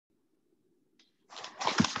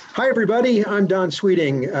Hi, everybody. I'm Don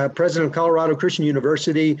Sweeting, President of Colorado Christian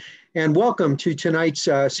University, and welcome to tonight's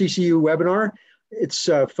CCU webinar. Its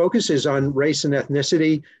focus is on race and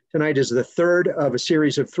ethnicity. Tonight is the third of a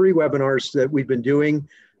series of 3 webinars that we've been doing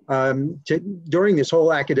during this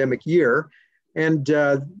whole academic year. And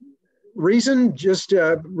reason just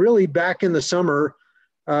really back in the summer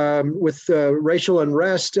with racial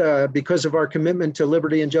unrest, because of our commitment to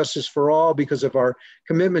liberty and justice for all, because of our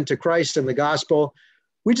commitment to Christ and the gospel,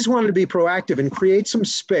 we just wanted to be proactive and create some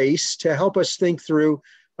space to help us think through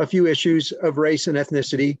a few issues of race and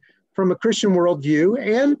ethnicity from a Christian worldview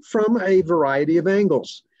and from a variety of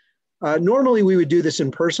angles. Normally we would do this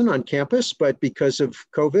in person on campus, but because of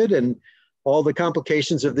COVID and all the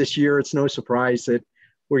complications of this year, it's no surprise that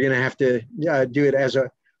we're going to have to do it as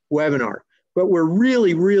a webinar. But we're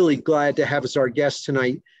really, really glad to have as our guest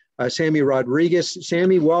tonight, Sammy Rodriguez.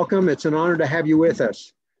 Sammy, welcome. It's an honor to have you with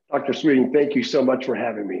us. Dr. Sweeting, thank you so much for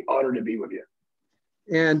having me. Honored to be with you.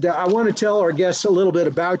 And I want to tell our guests a little bit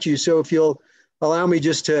about you. So if you'll allow me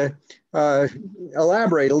just to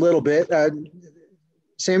elaborate a little bit.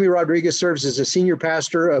 Sammy Rodriguez serves as a senior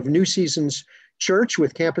pastor of New Seasons Church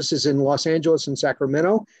with campuses in Los Angeles and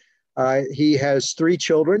Sacramento. He has 3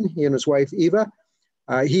 children, he and his wife, Eva.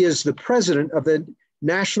 He is the president of the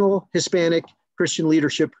National Hispanic Christian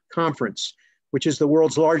Leadership Conference, which is the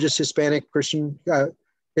world's largest Hispanic Christian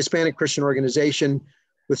organization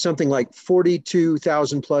with something like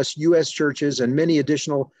 42,000 plus US churches and many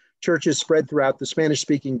additional churches spread throughout the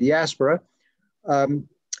Spanish-speaking diaspora.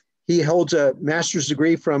 He holds a master's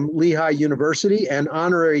degree from Lehigh University and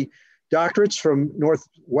honorary doctorates from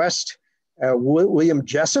Northwest William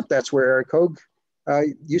Jessup, that's where Eric Hogue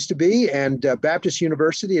used to be, and Baptist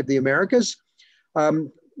University of the Americas. Let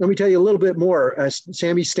me tell you a little bit more.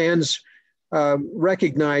 Sammy stands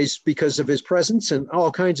recognized because of his presence in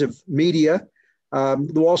all kinds of media.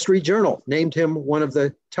 The Wall Street Journal named him one of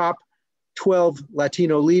the top 12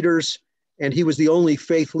 Latino leaders, and he was the only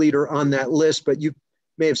faith leader on that list, but you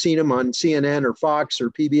may have seen him on CNN or Fox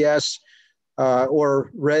or PBS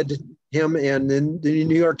or read him in the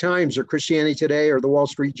New York Times or Christianity Today or the Wall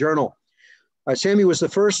Street Journal. Sammy was the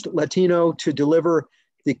first Latino to deliver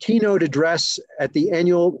the keynote address at the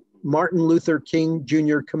annual Martin Luther King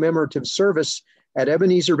Jr. commemorative service at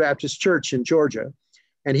Ebenezer Baptist Church in Georgia.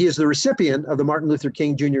 And he is the recipient of the Martin Luther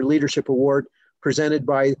King Jr. Leadership Award presented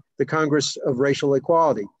by the Congress of Racial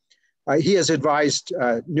Equality. He has advised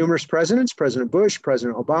numerous presidents, President Bush,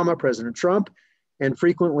 President Obama, President Trump, and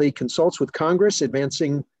frequently consults with Congress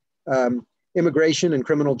advancing immigration and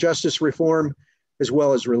criminal justice reform, as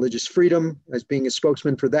well as religious freedom, as being a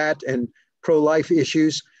spokesman for that, and pro-life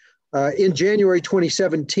issues. In January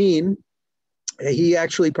 2017, he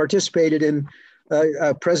actually participated in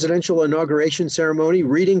a presidential inauguration ceremony,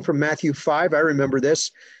 reading from Matthew 5, I remember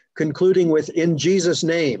this, concluding with, "In Jesus'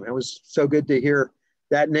 name." It was so good to hear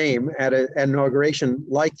that name at an inauguration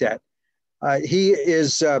like that. He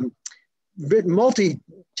is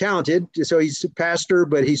multi-talented, so he's a pastor,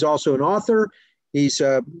 but he's also an author. He's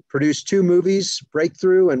produced 2 movies,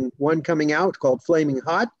 Breakthrough, and one coming out called Flaming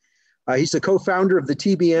Hot. He's the co-founder of the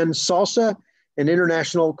TBN Salsa, an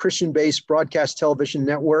international Christian-based broadcast television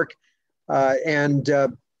network. And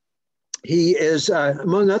he is,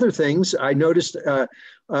 among other things, I noticed a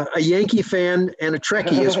Yankee fan and a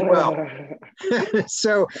Trekkie as well.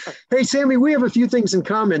 So, hey, Sammy, we have a few things in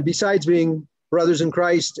common besides being brothers in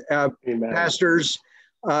Christ, pastors,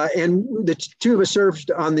 and the 2 of us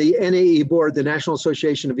served on the NAE board, the National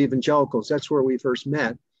Association of Evangelicals. That's where we first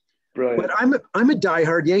met. Brilliant. But I'm a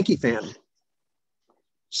diehard Yankee fan.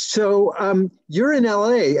 So you're in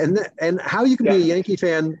LA, and how you can be a Yankee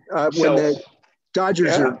fan when the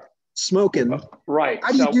Dodgers are smoking? Right.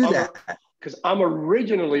 How do you do that? Because I'm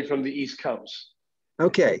originally from the East Coast.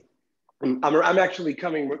 Okay. I'm actually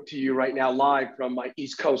coming to you right now live from my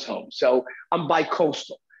East Coast home. So I'm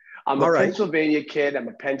bi-coastal. I'm a Pennsylvania kid. I'm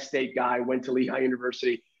a Penn State guy. Went to Lehigh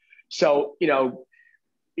University. So, you know,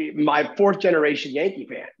 my 4th generation Yankee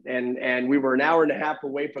fan. And we were an hour and a half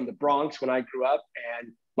away from the Bronx when I grew up.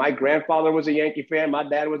 And my grandfather was a Yankee fan. My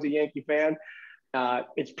dad was a Yankee fan.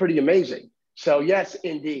 It's pretty amazing. So yes,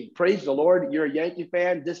 indeed. Praise the Lord. You're a Yankee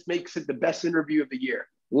fan. This makes it the best interview of the year.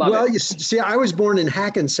 Love it. You see, I was born in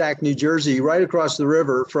Hackensack, New Jersey, right across the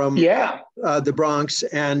river from the Bronx.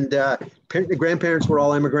 And the grandparents were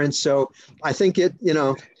all immigrants. So I think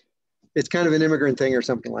it's kind of an immigrant thing or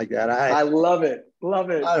something like that. I love it.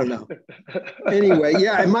 Love it. I don't know. Anyway,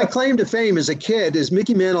 yeah. And my claim to fame as a kid is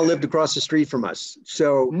Mickey Mantle lived across the street from us.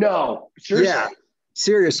 So no, seriously. Yeah,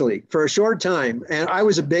 seriously, for a short time. And I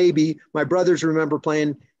was a baby. My brothers remember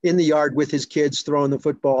playing in the yard with his kids throwing the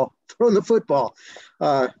football.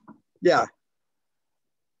 Yeah.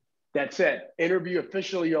 That's it. Interview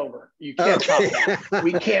officially over. You can't top that.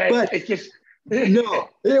 We can't. But, it's just no,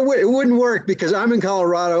 it wouldn't work because I'm in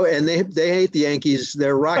Colorado and they hate the Yankees.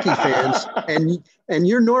 They're Rocky fans, and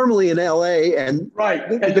you're normally in LA and right,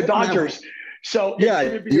 and the Dodgers. So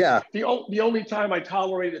the only time I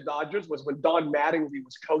tolerated the Dodgers was when Don Mattingly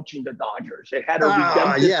was coaching the Dodgers. It had a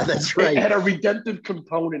that's right. It had a redemptive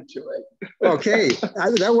component to it. Okay,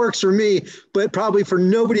 that works for me, but probably for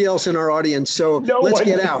nobody else in our audience. So let's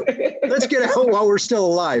get out. Let's get out while we're still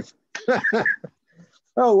alive.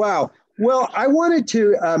 Oh, wow. Well, I wanted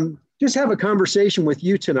to just have a conversation with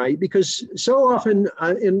you tonight because so often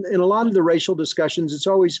in a lot of the racial discussions, it's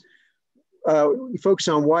always focus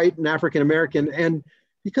on white and African American, and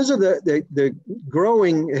because of the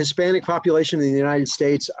growing Hispanic population in the United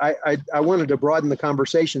States, I wanted to broaden the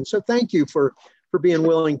conversation. So thank you for being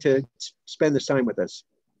willing to spend this time with us.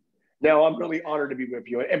 No, I'm really honored to be with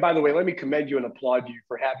you. And by the way, let me commend you and applaud you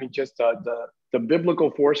for having just the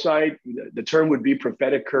biblical foresight. The term would be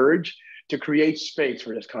prophetic courage to create space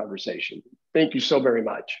for this conversation. Thank you so very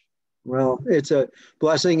much. Well, it's a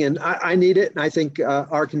blessing, and I need it, and I think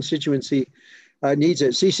our constituency needs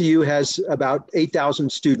it. CCU has about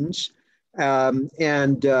 8,000 students,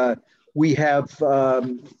 and we have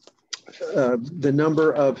the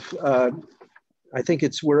number of, I think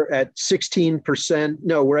we're at 16%,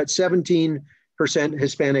 no, we're at 17%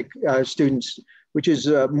 Hispanic students, which is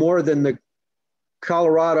more than the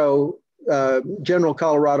Colorado, general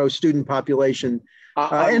Colorado student population.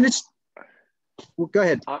 And it's, well, go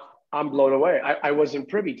ahead. I'm blown away. I wasn't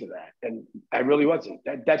privy to that. And I really wasn't.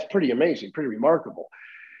 That's pretty amazing, pretty remarkable.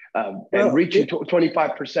 And reaching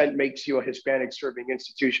 25% makes you a Hispanic serving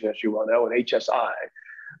institution, as you well know, an HSI.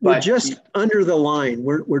 We're just under the line.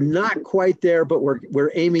 We're not quite there, but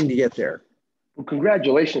we're aiming to get there. Well,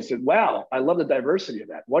 congratulations. Wow, I love the diversity of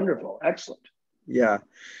that. Wonderful. Excellent. Yeah.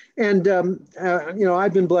 And,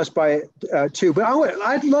 I've been blessed by it too, but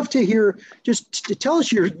I'd love to hear, just to tell us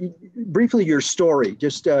briefly your story.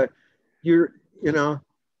 Just who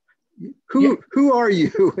are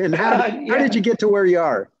you and how did you get to where you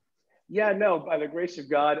are? Yeah, no, by the grace of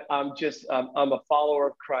God, I'm a follower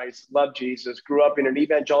of Christ, love Jesus, grew up in an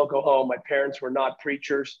evangelical home. My parents were not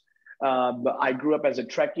preachers. I grew up as a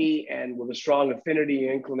Trekkie and with a strong affinity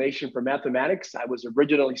and inclination for mathematics. I was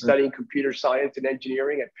originally studying computer science and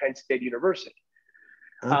engineering at Penn State University.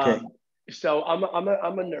 Okay. So I'm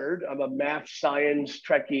a nerd. I'm a math, science,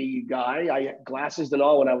 Trekkie guy. I had glasses and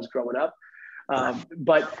all when I was growing up.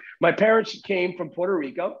 But my parents came from Puerto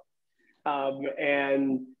Rico,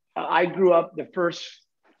 and I grew up the first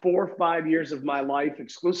 4 or 5 years of my life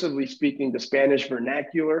exclusively speaking the Spanish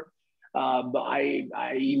vernacular. I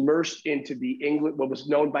immersed into the English, what was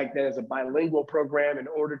known back then as a bilingual program, in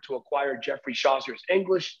order to acquire Geoffrey Chaucer's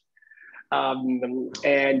English.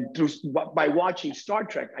 And by watching Star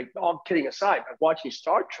Trek, all kidding aside, by watching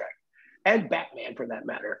Star Trek and Batman for that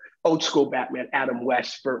matter, old school Batman, Adam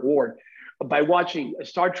West, Burt Ward, by watching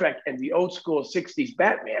Star Trek and the old school 60s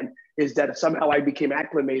Batman, is that somehow I became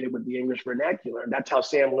acclimated with the English vernacular. And that's how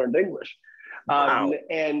Sam learned English. Wow.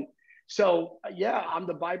 And so, yeah, I'm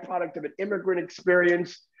the byproduct of an immigrant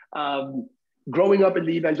experience. Growing up in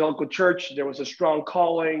the evangelical church, there was a strong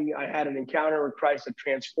calling. I had an encounter with Christ that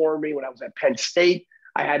transformed me when I was at Penn State.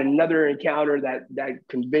 I had another encounter that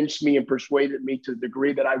convinced me and persuaded me to the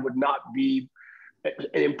degree that I would not be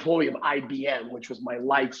an employee of IBM, which was my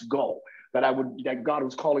life's goal, that God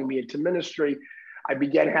was calling me into ministry. I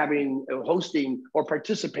began hosting or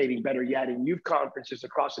participating, better yet, in youth conferences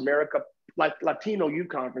across America, like Latino youth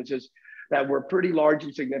conferences that were pretty large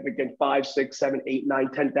and significant, 5, 6, 7, 8,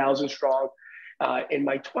 9, 10,000 strong in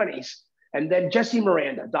my 20s. And then Jesse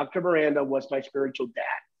Miranda, Dr. Miranda was my spiritual dad.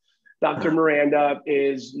 Dr. Miranda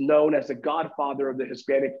is known as the godfather of the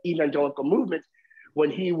Hispanic evangelical movement. When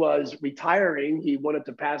he was retiring, he wanted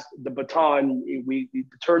to pass the baton. The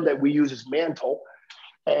term that we use is mantle.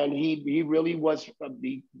 And he really was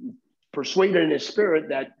persuaded in his spirit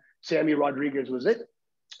that Sammy Rodriguez was it.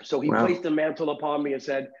 So he placed the mantle upon me and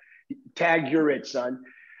said, tag, you're it, son.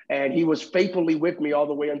 And he was faithfully with me all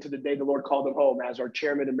the way until the day the Lord called him home as our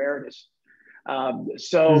chairman emeritus.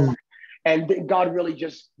 And God really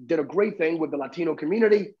just did a great thing with the Latino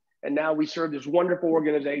community. And now we serve this wonderful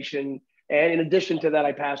organization. And in addition to that,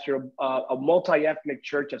 I pastor a multi-ethnic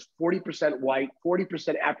church that's 40% white,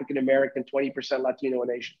 40% African-American, 20% Latino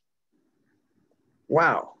and Asian.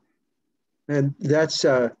 Wow. And that's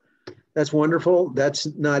wonderful. That's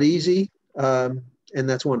not easy. And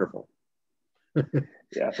that's wonderful.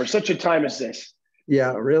 Yeah, for such a time as this.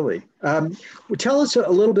 Yeah, really. Well, tell us a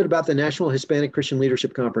little bit about the National Hispanic Christian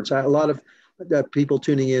Leadership Conference. A lot of people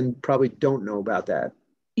tuning in probably don't know about that.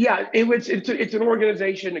 Yeah, it's an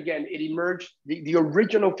organization. Again, it emerged, the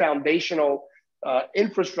original foundational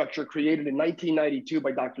infrastructure created in 1992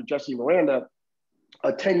 by Dr. Jesse Miranda.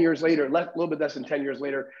 10 years later, a little bit less than 10 years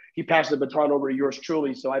later, he passed the baton over to yours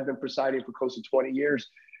truly. So I've been presiding for close to 20 years.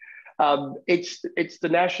 It's the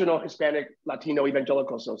National Hispanic Latino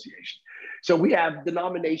Evangelical Association. So we have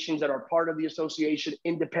denominations that are part of the association,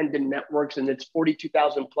 independent networks, and it's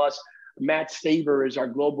 42,000 plus. Matt Staver is our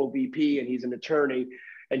global VP, and he's an attorney,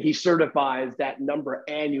 and he certifies that number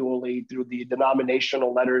annually through the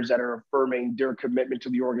denominational letters that are affirming their commitment to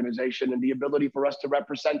the organization and the ability for us to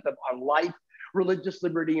represent them on life, religious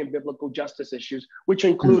liberty, and biblical justice issues, which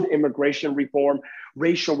include immigration reform,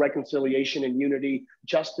 racial reconciliation and unity,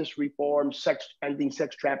 justice reform, ending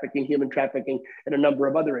sex trafficking, human trafficking, and a number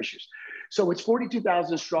of other issues. So it's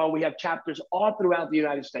 42,000 strong. We have chapters all throughout the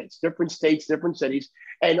United States, different cities,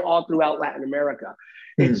 and all throughout Latin America.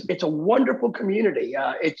 It's a wonderful community.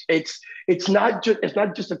 It's not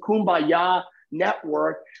just a kumbaya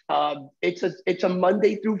network. It's a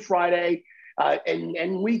Monday through Friday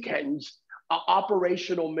and weekends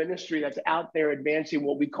operational ministry that's out there advancing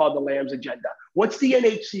what we call the Lamb's agenda. What's the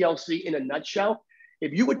NHCLC in a nutshell?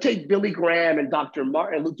 If you would take Billy Graham and Dr.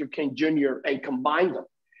 Martin Luther King Jr. and combine them,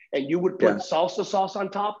 and you would put salsa sauce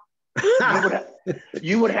on top,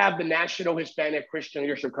 you would have the National Hispanic Christian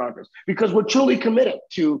Leadership Conference, because we're truly committed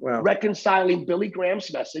to reconciling Billy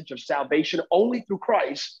Graham's message of salvation only through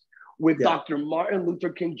Christ with Dr. Martin Luther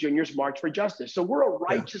King Jr.'s March for Justice. So we're a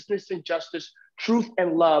righteousness and justice, truth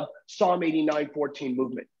and love, Psalm 89:14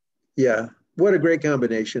 movement. Yeah, what a great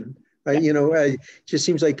combination. It just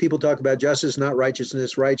seems like people talk about justice, not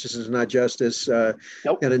righteousness, righteousness, not justice,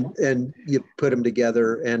 and you put them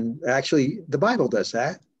together. And actually, the Bible does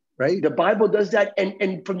that, right? The Bible does that.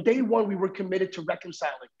 And from day one, we were committed to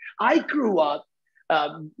reconciling. I grew up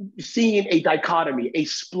seeing a dichotomy, a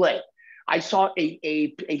split. I saw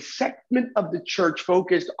a segment of the church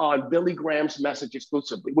focused on Billy Graham's message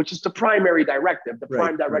exclusively, which is the primary directive,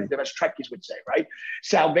 prime directive, as Trekkies would say, right?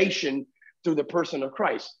 Salvation through the person of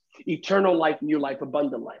Christ, eternal life, new life,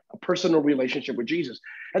 abundant life, a personal relationship with Jesus.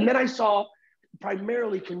 And then I saw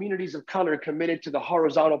primarily communities of color committed to the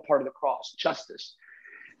horizontal part of the cross, justice.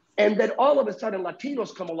 And then all of a sudden,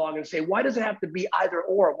 Latinos come along and say, why does it have to be either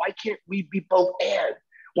or? Why can't we be both and?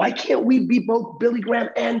 Why can't we be both Billy Graham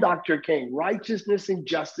and Dr. King? Righteousness and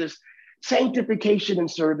justice, sanctification and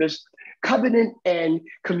service, covenant and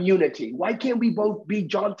community. Why can't we both be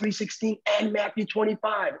John 3:16 and Matthew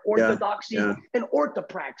 25, orthodoxy and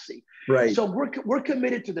orthopraxy? Right. So we're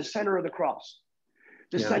committed to the center of the cross,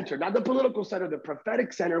 the center, not the political center, the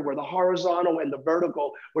prophetic center, where the horizontal and the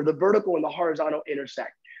vertical, and the horizontal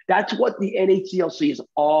intersect. That's what the NHCLC is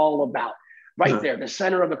all about. Right there, the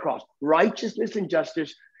center of the cross, righteousness and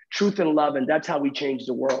justice, truth and love, and that's how we change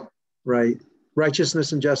the world. Right.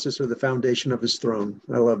 Righteousness and justice are the foundation of his throne.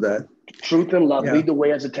 I love that. Truth and love lead the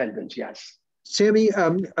way as attendants, yes. Sammy,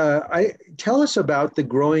 tell us about the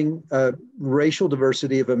growing racial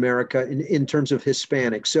diversity of America in terms of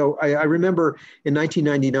Hispanics. So I remember in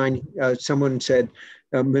 1999, someone said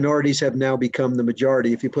minorities have now become the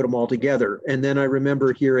majority if you put them all together. And then I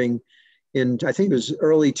remember hearing I think it was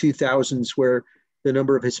early 2000s, where the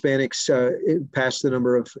number of Hispanics passed the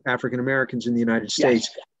number of African Americans in the United States.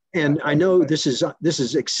 Yes. And I know this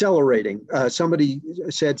is accelerating. Somebody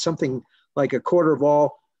said something like a quarter of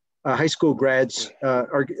all high school grads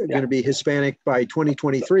are going to be Hispanic by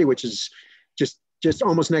 2023, which is just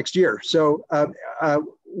almost next year. So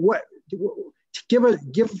give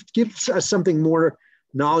us something more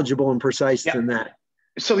knowledgeable and precise than that.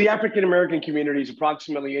 So the African-American community is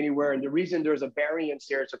approximately anywhere, and the reason there's a variance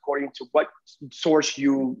there is according to what source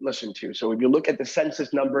you listen to. So if you look at the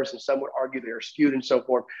census numbers, and some would argue they're skewed and so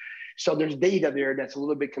forth. So there's data there that's a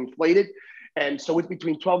little bit conflated. And so it's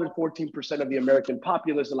between 12 and 14% of the American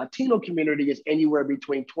populace. The Latino community is anywhere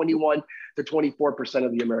between 21 to 24%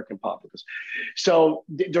 of the American populace. So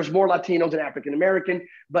there's more Latinos than African-American,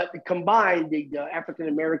 but combined, the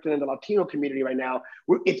African-American and the Latino community right now,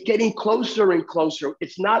 it's getting closer and closer.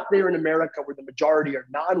 It's not there in America where the majority are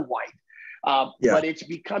non-white, but it's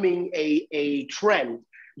becoming a trend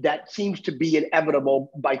that seems to be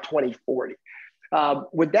inevitable by 2040.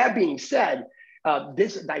 With that being said,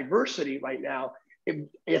 this diversity right now,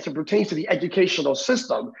 as it pertains to the educational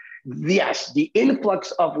system, yes, the influx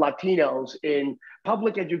of Latinos in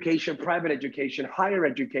public education, private education, higher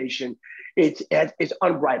education, it's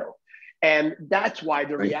unbridled. And that's why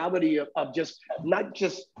the reality of just not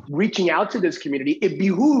just reaching out to this community, it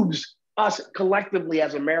behooves us collectively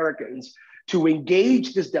as Americans to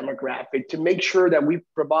engage this demographic, to make sure that we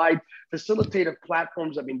provide facilitative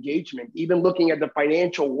platforms of engagement. Even looking at the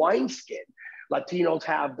financial wineskin, Latinos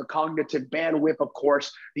have the cognitive bandwidth, of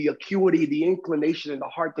course, the acuity, the inclination, and the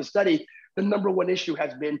heart to study. The number one issue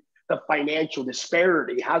has been the financial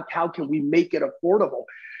disparity. How can we make it affordable?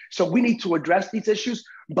 So we need to address these issues.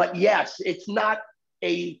 But yes, it's not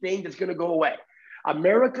a thing that's going to go away.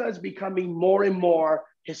 America is becoming more and more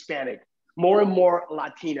Hispanic, more and more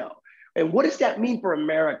Latino. And what does that mean for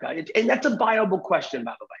America? And that's a viable question,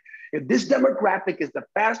 by the way. If this demographic is the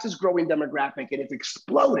fastest growing demographic and it's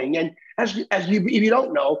exploding, and if you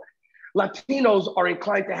don't know, Latinos are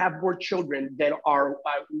inclined to have more children than are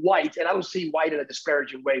white. And I don't see white in a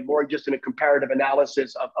disparaging way, more just in a comparative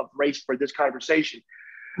analysis of race for this conversation.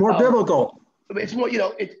 More biblical. It's more,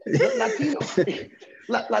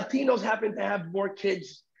 Latinos happen to have more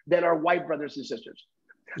kids than our white brothers and sisters.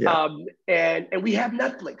 Yeah. And we have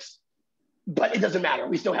Netflix, but it doesn't matter.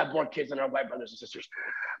 We still have more kids than our white brothers and sisters.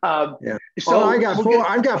 Yeah. So I got four.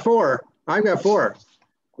 I've got four.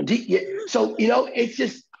 So, it's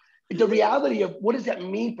just the reality of what does that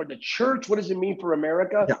mean for the church? What does it mean for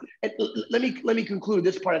America? Yeah. And let me conclude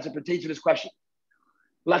this part as it pertains to this question.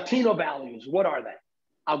 Latino values, what are they?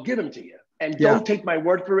 I'll give them to you. And don't take my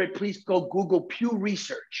word for it. Please go Google Pew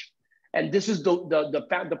Research. And this is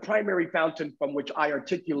the primary fountain from which I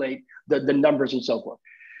articulate the numbers and so forth.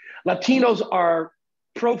 Latinos are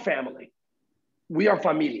pro-family. We are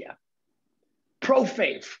familia.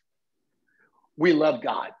 Pro-faith. We love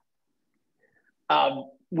God.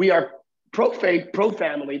 We are pro-faith,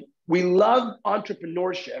 pro-family. We love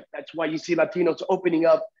entrepreneurship. That's why you see Latinos opening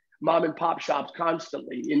up mom and pop shops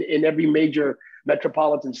constantly in every major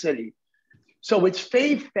metropolitan city. So it's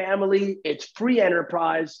faith, family, it's free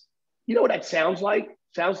enterprise. You know what that sounds like?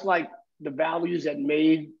 Sounds like the values that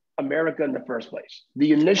made America in the first place.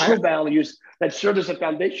 The initial values that served as a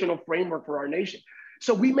foundational framework for our nation.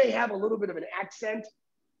 So we may have a little bit of an accent,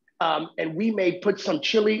 and we may put some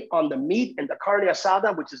chili on the meat and the carne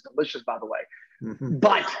asada, which is delicious, by the way. Mm-hmm.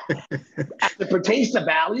 But as it pertains to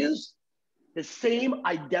values, the same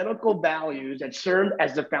identical values that served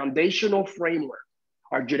as the foundational framework,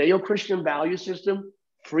 our Judeo-Christian value system,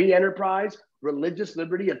 free enterprise, religious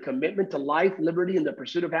liberty, a commitment to life, liberty, and the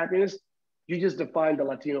pursuit of happiness. You just defined the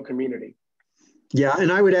Latino community. Yeah,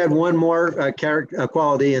 and I would add one more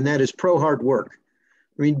quality, and that is pro-hard work.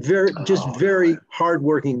 I mean, very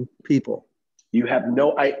hardworking people. You have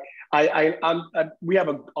no, we have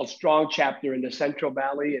a strong chapter in the Central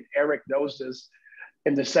Valley, and Eric knows this,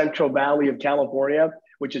 in the Central Valley of California,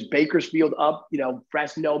 which is Bakersfield up,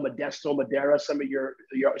 Fresno, Modesto, Madera. Some of your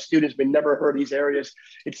students may never heard these areas.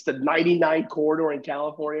 It's the 99 corridor in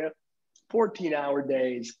California, 14-hour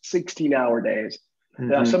days, 16-hour days.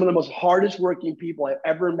 Mm-hmm. Some of the most hardest working people I've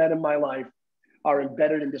ever met in my life are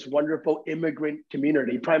embedded in this wonderful immigrant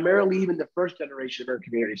community, primarily even the first generation of our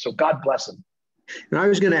community. So God bless them. And I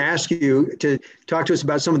was going to ask you to talk to us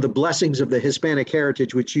about some of the blessings of the Hispanic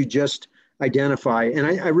heritage, which you just identify. And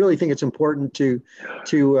I really think it's important to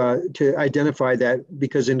identify that,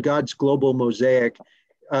 because in God's global mosaic,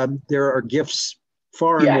 there are gifts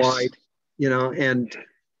far and wide, and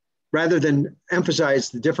rather than emphasize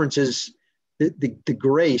the differences, the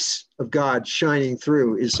grace of God shining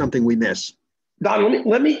through is something we miss. Don,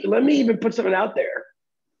 let me even put something out there.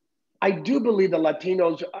 I do believe the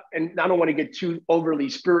Latinos, and I don't want to get too overly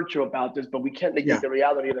spiritual about this, but we can't negate the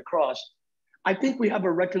reality of the cross. I think we have a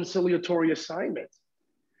reconciliatory assignment.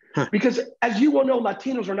 Because as you well know,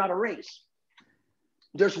 Latinos are not a race.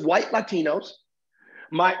 There's white Latinos.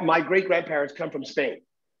 My great-grandparents come from Spain,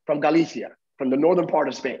 from Galicia, from the northern part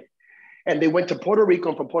of Spain. And they went to Puerto Rico,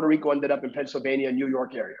 and from Puerto Rico ended up in Pennsylvania, New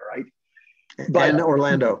York area, right? And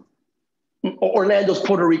Orlando. Orlando's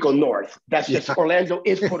Puerto Rico North. That's just, Orlando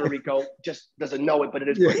is Puerto Rico, just doesn't know it, but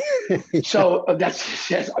it is. So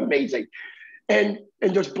that's amazing. And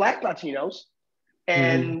there's Black Latinos,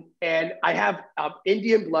 and I have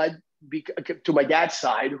Indian blood to my dad's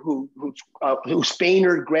side, whose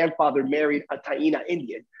Spaniard grandfather married a Taína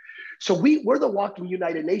Indian. So we're the walking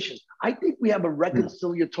United Nations. I think we have a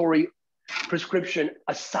reconciliatory prescription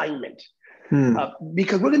assignment.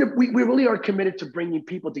 Because we really are committed to bringing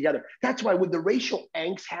people together. That's why with the racial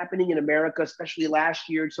angst happening in America, especially last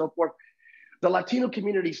year and so forth, the Latino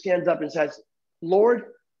community stands up and says, Lord,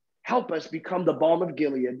 help us become the balm of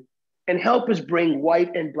Gilead and help us bring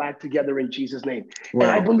white and Black together in Jesus' name. Wow.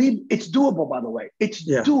 And I believe it's doable, by the way. It's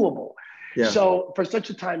doable. Yeah. So for such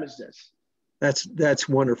a time as this. That's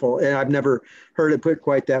wonderful. And I've never heard it put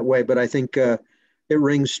quite that way, but I think it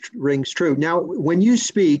rings true. Now, when you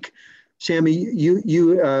speak, Sammy,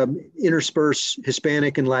 you intersperse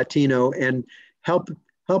Hispanic and Latino and help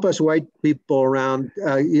us white people around.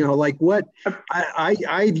 Like what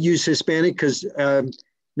I've used Hispanic because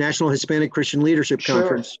National Hispanic Christian Leadership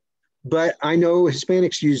Conference, but I know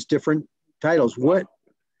Hispanics use different titles.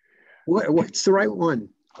 What's the right one?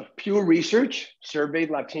 Pew Research surveyed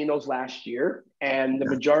Latinos last year, and the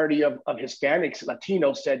majority of Hispanics,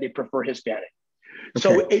 Latinos, said they prefer Hispanic. Okay.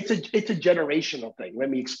 So it's a generational thing.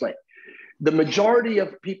 Let me explain. The majority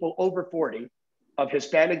of people over 40 of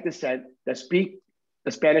Hispanic descent that speak the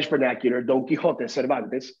Spanish vernacular, Don Quixote,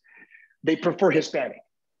 Cervantes, they prefer Hispanic.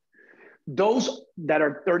 Those that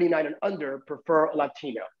are 39 and under prefer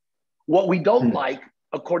Latino. What we don't like,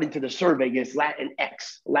 according to the survey, is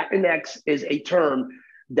Latinx. Latinx is a term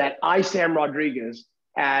that I, Sam Rodriguez,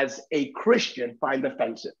 as a Christian, find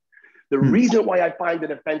offensive. The reason why I find it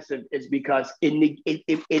offensive is because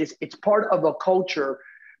it's part of a culture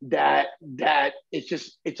that I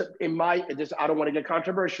don't want to get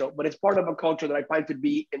controversial, but it's part of a culture that I find to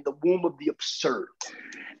be in the womb of the absurd.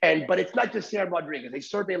 But it's not just Sam Rodriguez. They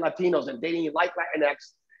survey Latinos and they didn't like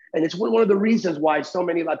Latinx. And it's one of the reasons why so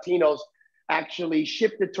many Latinos actually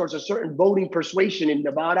shifted towards a certain voting persuasion in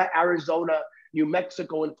Nevada, Arizona, New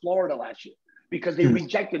Mexico, and Florida last year, because they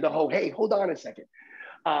rejected the whole, hey, hold on a second.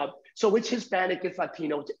 So it's Hispanic, it's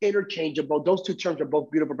Latino, it's interchangeable. Those two terms are both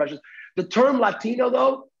beautiful expressions. The term Latino,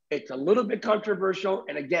 though, it's a little bit controversial.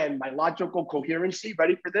 And again, my logical coherency,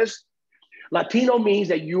 ready for this? Latino means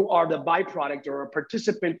that you are the byproduct or a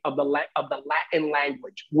participant of the Latin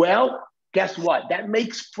language. Well, guess what? That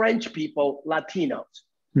makes French people Latinos.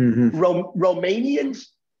 Romanians,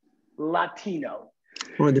 Latino.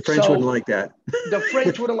 Well, the French wouldn't like that. The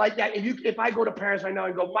French wouldn't like that. If I go to Paris right now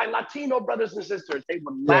and go, my Latino brothers and sisters, they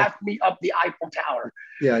would laugh me up the Eiffel Tower.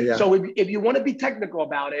 Yeah. So if you want to be technical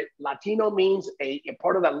about it, Latino means a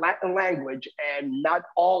part of the Latin language, and not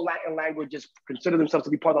all Latin languages consider themselves to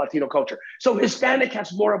be part of the Latino culture. So Hispanic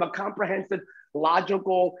has more of a comprehensive,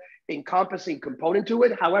 logical, encompassing component to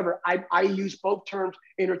it. However, I use both terms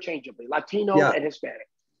interchangeably, Latino and Hispanic.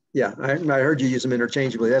 Yeah, I heard you use them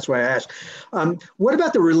interchangeably. That's why I asked. What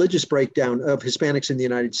about the religious breakdown of Hispanics in the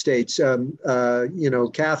United States?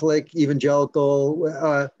 Catholic,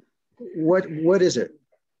 evangelical, what is it?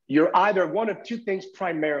 You're either one of two things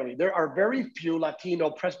primarily. There are very few Latino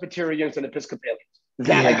Presbyterians and Episcopalians.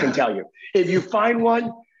 That I can tell you. If you find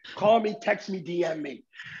one, call me, text me, DM me,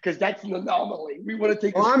 because that's an anomaly. We want to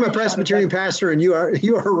take. Well, I'm a Presbyterian pastor, and you are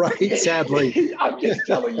right. Sadly, I'm just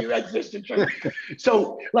telling you that's just the truth.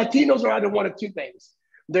 So Latinos are either one of two things.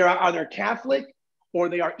 They are either Catholic or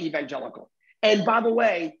they are evangelical. And by the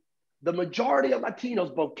way, the majority of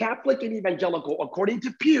Latinos, both Catholic and evangelical, according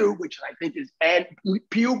to Pew, which I think is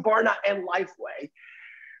Pew, Barna, and Lifeway,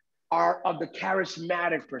 are of the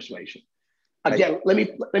charismatic persuasion. Again, let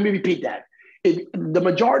me repeat that. The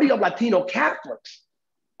majority of Latino Catholics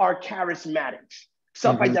are charismatics,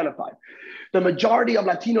 self-identified. The majority of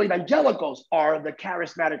Latino evangelicals are the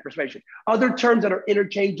charismatic persuasion. Other terms that are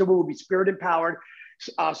interchangeable would be spirit-empowered.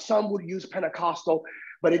 Some would use Pentecostal,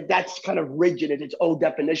 but that's kind of rigid in its own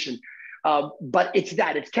definition. But it's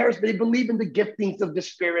charismatic. They believe in the giftings of the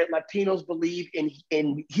Spirit. Latinos believe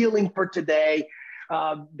in healing for today.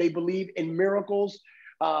 They believe in miracles.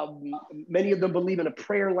 Many of them believe in a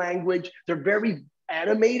prayer language. They're very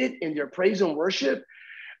animated in their praise and worship.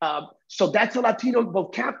 So that's a Latino,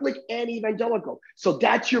 both Catholic and evangelical. So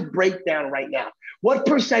that's your breakdown right now. What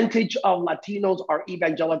percentage of Latinos are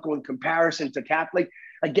evangelical in comparison to Catholic?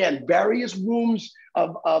 Again, various rooms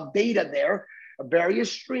of data there,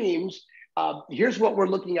 various streams. Here's what we're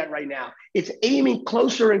looking at right now. It's aiming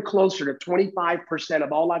closer and closer to 25%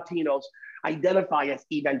 of all Latinos identify as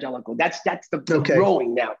evangelical. That's the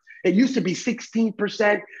growing now. It used to be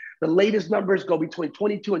 16%. The latest numbers go between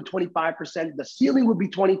 22 and 25%. The ceiling would be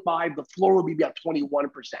 25. The floor would be about 21%.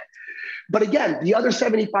 But again, the other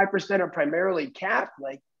 75% are primarily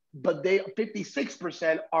Catholic, but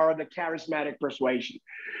 56% are the charismatic persuasion.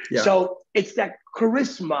 Yeah. So it's that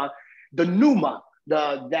charisma, the pneuma,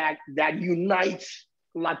 that unites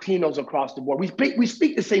Latinos across the board. We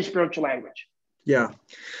speak the same spiritual language. Yeah,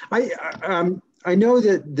 I know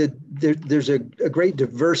that there's a great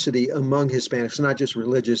diversity among Hispanics, not just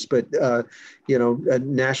religious, but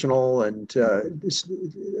national and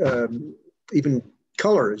even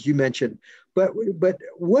color, as you mentioned. But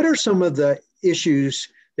what are some of the issues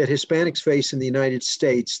that Hispanics face in the United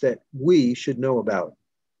States that we should know about?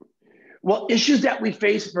 Well, issues that we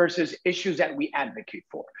face versus issues that we advocate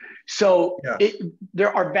for. So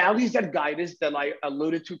there are values that guide us that I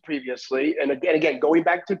alluded to previously. And again, going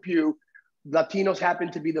back to Pew, Latinos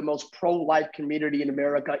happen to be the most pro-life community in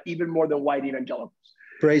America, even more than white evangelicals.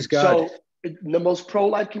 Praise God. So the most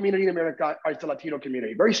pro-life community in America is the Latino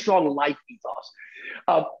community. Very strong life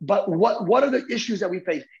ethos. But what are the issues that we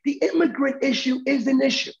face? The immigrant issue is an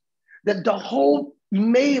issue. That the whole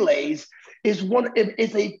melees is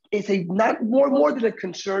a not more than a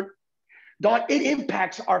concern. It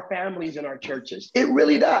impacts our families and our churches. It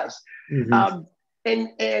really does. Mm-hmm.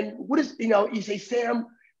 And what is, you say, Sam,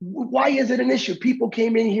 why is it an issue? People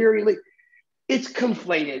came in here, it's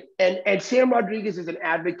conflated. And Sam Rodriguez is an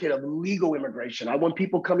advocate of legal immigration. I want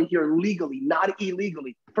people coming here legally, not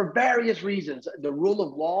illegally, for various reasons. The rule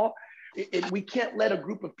of law, we can't let a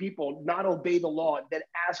group of people not obey the law and then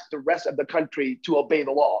ask the rest of the country to obey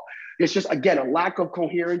the law. It's just, again, a lack of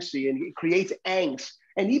coherency, and it creates angst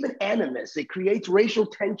and even animus. It creates racial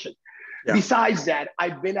tension. Yeah. Besides that,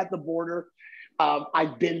 I've been at the border.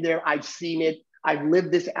 I've been there. I've seen it. I've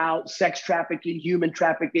lived this out, sex trafficking, human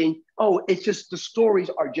trafficking. Oh, it's just, the stories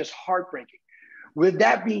are just heartbreaking. With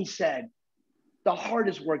that being said, the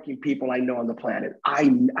hardest working people I know on the planet,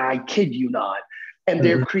 I kid you not, and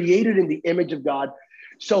they're created in the image of God.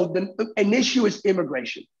 So an issue is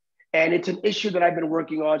immigration. And it's an issue that I've been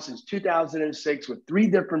working on since 2006 with 3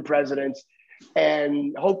 different presidents.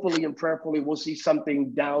 And hopefully and prayerfully, we'll see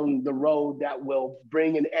something down the road that will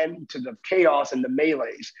bring an end to the chaos and the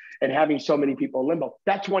melees and having so many people in limbo.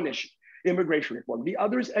 That's one issue, immigration reform. The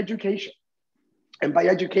other is education. And by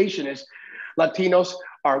education is Latinos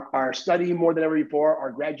are studying more than ever before.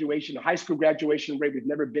 Our graduation, high school graduation rate, we've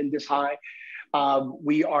never been this high.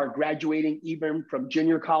 We are graduating even from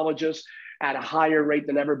junior colleges at a higher rate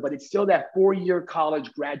than ever, but it's still that 4-year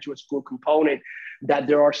college graduate school component that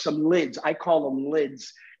there are some lids. I call them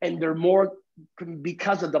lids, and they're more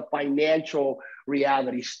because of the financial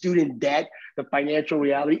reality, student debt, the financial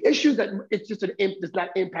reality issue that it's just does not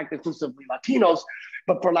impact exclusively Latinos,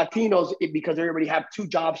 but for Latinos, because they already have 2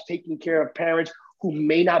 jobs taking care of parents who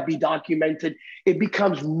may not be documented, it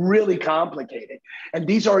becomes really complicated. And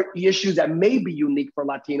these are issues that may be unique for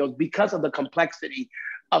Latinos because of the complexity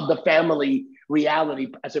of the family reality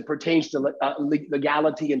as it pertains to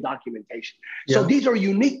legality and documentation. Yeah. So these are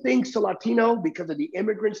unique things to Latino because of the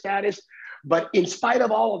immigrant status. But in spite of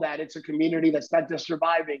all of that, it's a community that's not just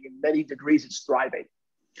surviving, in many degrees, it's thriving.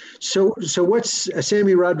 So what's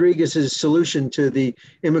Sammy Rodriguez's solution to the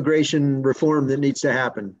immigration reform that needs to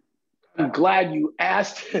happen? I'm glad you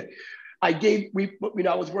asked. I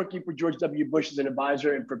was working for George W. Bush as an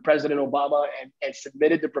advisor and for President Obama and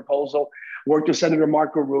submitted the proposal, worked with Senator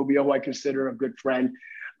Marco Rubio, who I consider a good friend.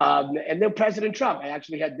 And then President Trump. I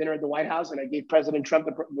actually had dinner at the White House and I gave President Trump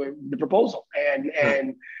the proposal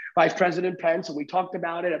and Vice President Pence. And we talked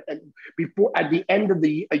about it. And before, at the end of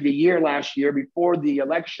the year last year, before the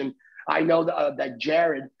election, I know that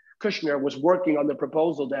Jared Kushner was working on the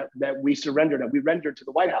proposal that we rendered to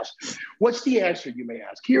the White House. What's the answer, you may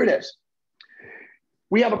ask? Here it is.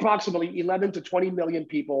 We have approximately 11 to 20 million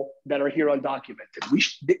people that are here undocumented.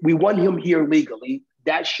 We want him here legally.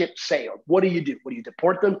 That ship sailed. What do? What do you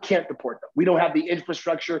deport them? Can't deport them. We don't have the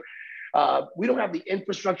infrastructure.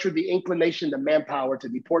 The inclination, the manpower to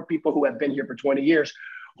deport people who have been here for 20 years,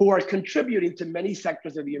 who are contributing to many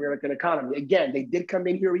sectors of the American economy. Again, they did come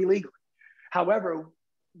in here illegally. However,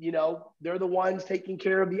 they're the ones taking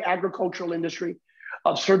care of the agricultural industry,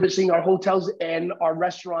 of servicing our hotels and our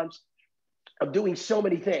restaurants, of doing so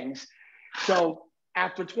many things. So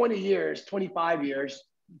after 20 years, 25 years,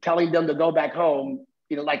 telling them to go back home,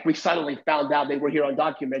 like we suddenly found out they were here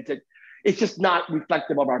undocumented, it's just not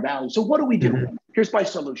reflective of our values. So what do we do? Mm-hmm. Here's my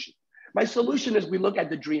solution. My solution is we look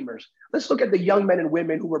at the dreamers. Let's look at the young men and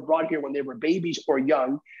women who were brought here when they were babies or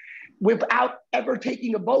young without ever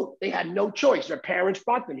taking a vote. They had no choice. Their parents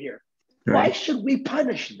brought them here. Right. Why should we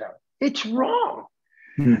punish them? It's wrong.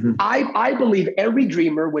 Mm-hmm. I believe every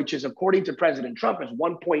dreamer, which is according to President Trump is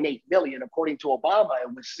 1.8 million, according to Obama,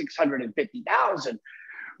 it was 650,000.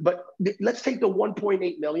 But let's take the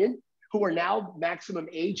 1.8 million who are now maximum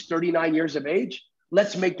age, 39 years of age.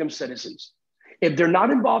 Let's make them citizens. If they're not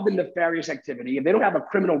involved in nefarious activity, if they don't have a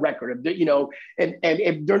criminal record, and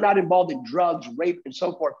if they're not involved in drugs, rape, and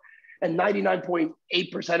so forth, and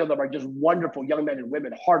 99.8% of them are just wonderful young men and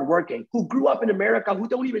women, hardworking, who grew up in America, who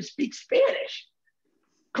don't even speak Spanish.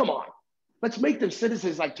 Come on, let's make them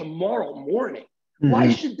citizens like tomorrow morning. Mm-hmm.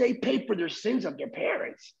 Why should they pay for their sins of their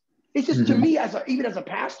parents? It's just, to me, even as a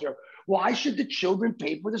pastor, why should the children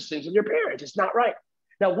pay for the sins of their parents? It's not right.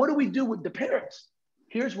 Now, what do we do with the parents?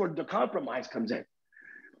 Here's where the compromise comes in.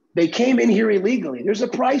 They came in here illegally. There's a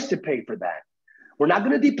price to pay for that. We're not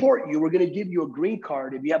going to deport you. We're going to give you a green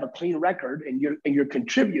card if you have a clean record and you're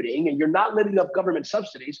contributing and you're not living off government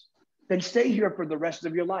subsidies. then stay here for the rest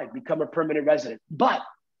of your life, become a permanent resident. But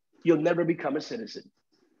you'll never become a citizen.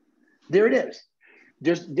 There it is.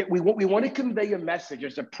 We want to convey a message.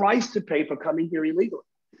 There's a price to pay for coming here illegally.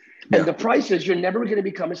 And the price is you're never going to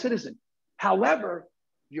become a citizen. However,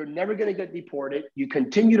 you're never going to get deported. You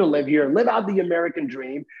continue to live here, live out the American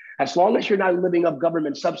dream, as long as you're not living up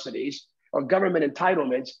government subsidies or government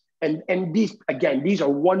entitlements. And these are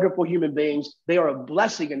wonderful human beings. They are a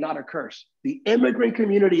blessing and not a curse. The immigrant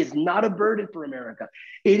community is not a burden for America.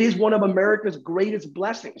 It is one of America's greatest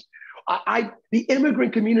blessings. The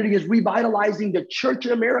immigrant community is revitalizing the church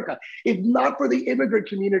in America. If not for the immigrant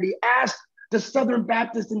community, ask the Southern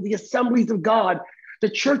Baptists and the Assemblies of God, the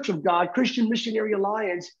Church of God, Christian Missionary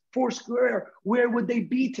Alliance, Foursquare, where would they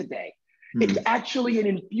be today? It's actually an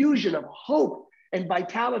infusion of hope and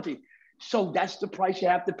vitality. So that's the price you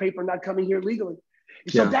have to pay for not coming here legally.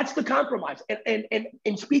 So that's the compromise.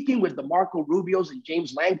 And speaking with the Marco Rubios and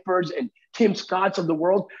James Langfords and Tim Scotts of the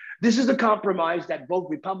world, this is a compromise that both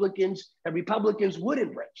Republicans would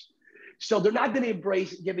embrace. So they're not going to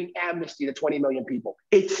embrace giving amnesty to 20 million people.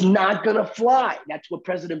 It's not going to fly. That's what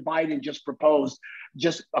President Biden just proposed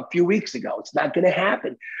just a few weeks ago. It's not going to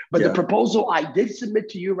happen. But the proposal I did submit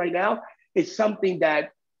to you right now is something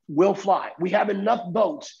that will fly. We have enough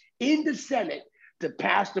votes in the Senate to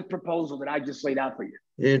pass the proposal that I just laid out for you.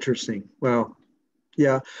 Interesting. Well,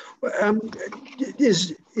 yeah.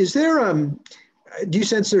 Is there do you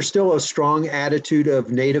sense there's still a strong attitude of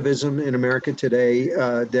nativism in America today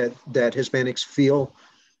that Hispanics feel?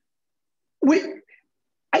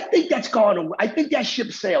 I think that's gone away. I think that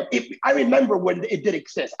ship sailed. I remember when it did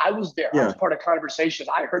exist. I was there. I was part of conversations.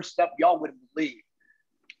 I heard stuff y'all wouldn't believe.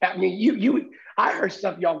 I mean, I heard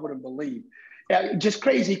stuff y'all wouldn't believe. Just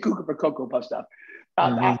crazy cuckoo for Cocoa Puff stuff.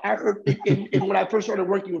 I heard when I first started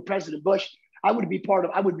working with President Bush, I would be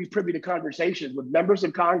privy to conversations with members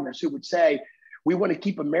of Congress who would say, we want to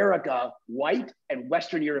keep America white and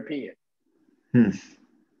Western European.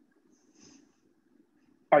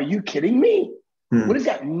 Are you kidding me? What does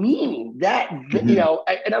that mean?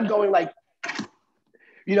 And I'm going like,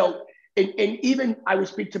 and even I would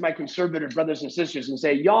speak to my conservative brothers and sisters and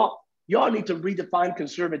say, y'all need to redefine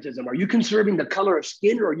conservatism. Are you conserving the color of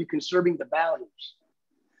skin or are you conserving the values?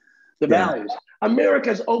 Values. America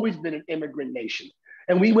has always been an immigrant nation.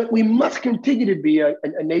 And we must continue to be a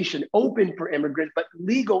nation open for immigrants, but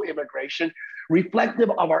legal immigration, reflective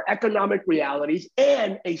of our economic realities,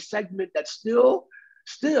 and a segment that still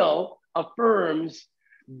affirms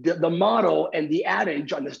the motto and the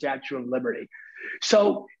adage on the Statue of Liberty.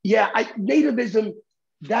 So nativism,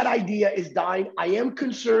 that idea is dying. I am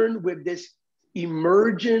concerned with this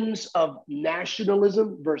emergence of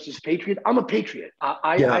nationalism versus patriot. I'm a patriot.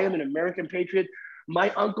 I am an American patriot.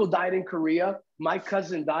 My uncle died in Korea. My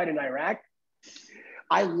cousin died in Iraq.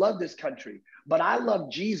 I love this country, but I love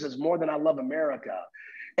Jesus more than I love America.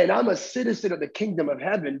 And I'm a citizen of the kingdom of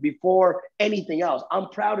heaven before anything else. I'm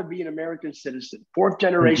proud to be an American citizen, fourth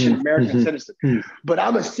generation American citizen. But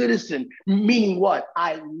I'm a citizen, meaning what?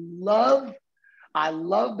 I love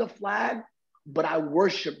the flag, but I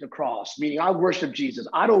worship the cross, meaning I worship Jesus.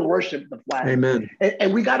 I don't worship the flag. Amen.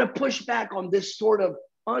 And we got to push back on this sort of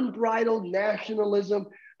unbridled nationalism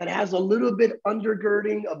that has a little bit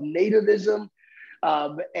undergirding of nativism,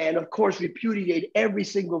 and of course repudiate every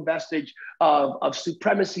single vestige of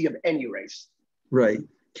supremacy of any race. Right.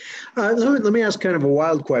 Let me ask kind of a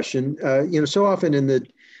wild question. So often in the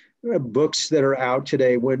books that are out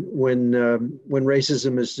today, when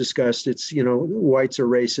racism is discussed, it's whites are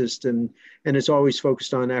racist, and it's always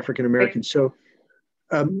focused on African Americans. So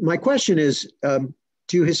my question is,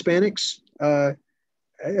 do Hispanics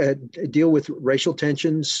deal with racial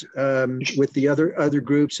tensions with the other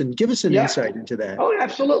groups, and give us an insight into that? Oh,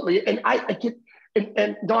 absolutely. And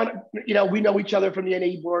and Don, we know each other from the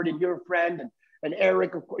NA board, and you're a friend, and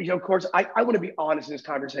Eric, of course, I want to be honest in this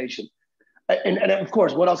conversation. And of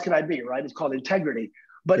course, what else can I be, right? It's called integrity.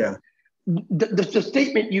 But the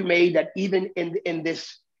statement you made that even in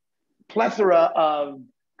this plethora of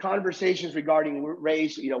conversations regarding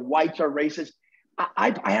race, whites are racist,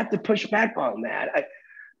 I have to push back on that.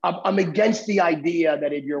 I'm against the idea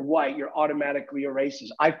that if you're white, you're automatically a racist.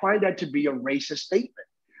 I find that to be a racist statement.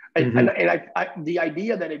 And the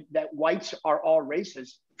idea that whites are all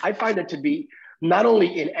racist, I find it to be not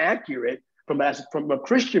only inaccurate from a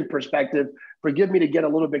Christian perspective. Forgive me to get a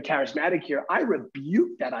little bit charismatic here. I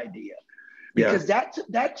rebuke that idea because that's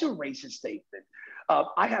a racist statement.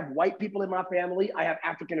 I have white people in my family. I have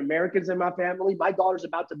African Americans in my family. My daughter's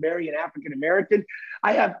about to marry an African American.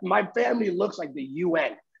 My family looks like the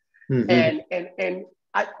UN. And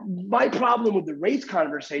My problem with the race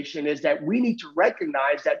conversation is that we need to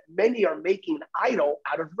recognize that many are making an idol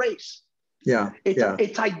out of race.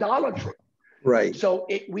 It's idolatry. Right. So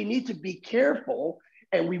we need to be careful,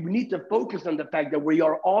 and we need to focus on the fact that we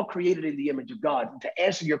are all created in the image of God. To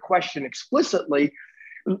answer your question explicitly,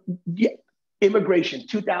 immigration,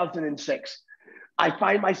 2006, I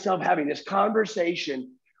find myself having this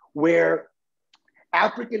conversation where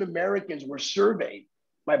African Americans were surveyed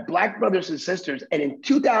by Black brothers and sisters. And in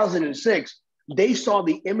 2006, they saw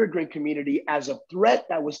the immigrant community as a threat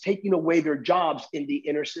that was taking away their jobs in the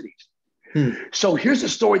inner cities. So here's a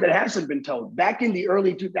story that hasn't been told. Back in the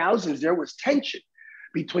early 2000s, there was tension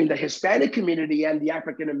between the Hispanic community and the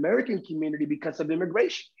African American community because of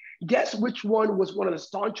immigration. Guess which one was one of the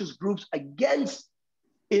staunchest groups against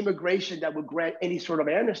immigration that would grant any sort of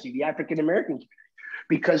amnesty? The African American community.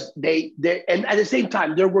 Because and at the same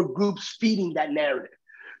time, there were groups feeding that narrative.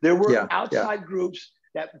 There were outside groups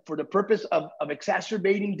that, for the purpose of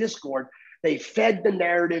exacerbating discord, they fed the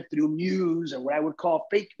narrative through news and what I would call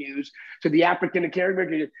fake news to the African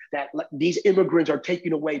American that these immigrants are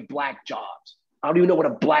taking away Black jobs. I don't even know what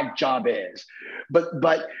a Black job is.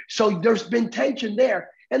 But so there's been tension there.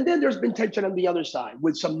 And then there's been tension on the other side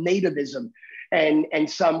with some nativism and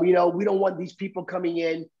some, we don't want these people coming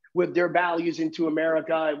in with their values into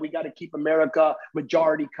America, and we got to keep America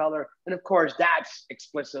majority color. And of course, that's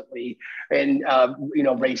explicitly and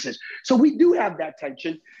racist. So we do have that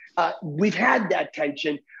tension. We've had that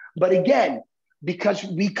tension, but again, because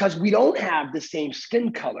we don't have the same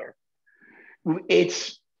skin color,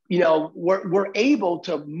 it's we're able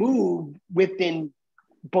to move within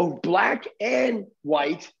both Black and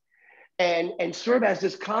white, and serve as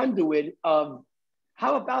this conduit of.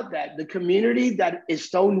 How about that? The community that is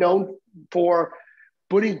so known for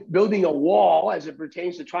building a wall as it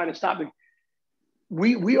pertains to trying to stop it,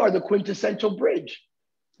 we are the quintessential bridge.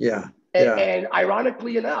 And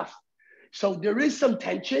ironically enough, so there is some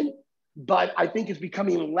tension, but I think it's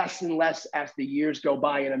becoming less and less as the years go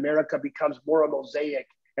by, and America becomes more a mosaic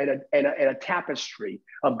and a tapestry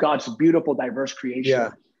of God's beautiful, diverse creation.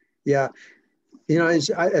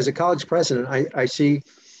 As a college president, I see.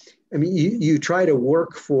 I mean, you try to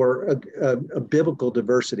work for a biblical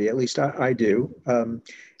diversity, at least I do.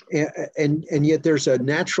 And yet there's a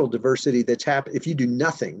natural diversity that's happening. If you do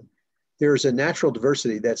nothing, there's a natural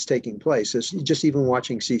diversity that's taking place. It's just even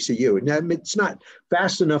watching CCU. And it's not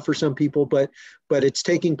fast enough for some people, but it's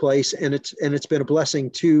taking place, and it's been a blessing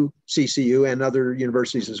to CCU and other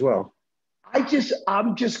universities as well.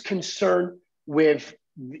 I'm just concerned with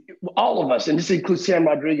all of us, and this includes Sam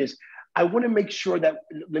Rodriguez. I want to make sure that,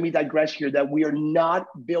 let me digress here, that we are not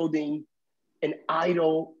building an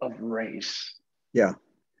idol of race.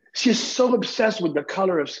 She's so obsessed with the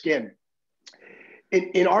color of skin.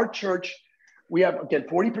 In our church, we have, again,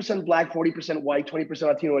 40% Black, 40% white, 20%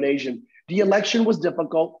 Latino and Asian. The election was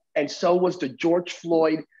difficult, and so was the George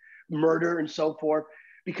Floyd murder and so forth,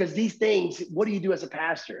 because these things, what do you do as a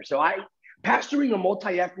pastor? So pastoring a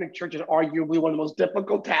multi-ethnic church is arguably one of the most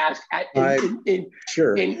difficult tasks in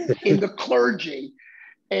the clergy.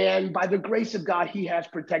 And by the grace of God, he has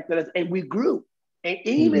protected us, and we grew, and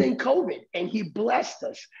even in COVID, and he blessed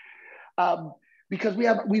us. Because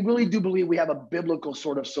we really do believe we have a biblical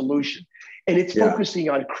sort of solution, and it's focusing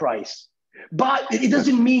on Christ. But it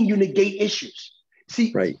doesn't mean you negate issues.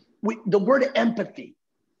 See, the word empathy,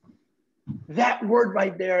 that word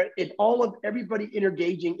right there, if all of everybody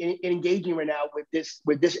engaging right now with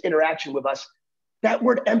this interaction with us, that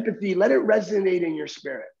word empathy, let it resonate in your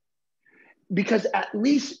spirit. Because at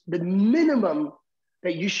least the minimum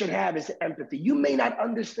that you should have is empathy. You may not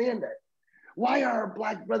understand that. Why are our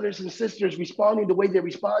Black brothers and sisters responding the way they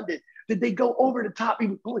responded? Did they go over the top?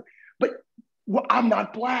 But I'm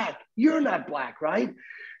not Black. You're not Black, right?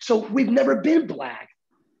 So we've never been Black.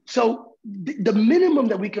 So the minimum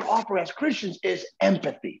that we can offer as Christians is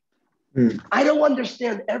empathy. I don't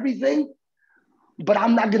understand everything, but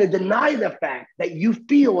I'm not going to deny the fact that you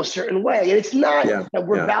feel a certain way. And it's not that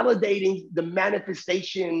we're validating the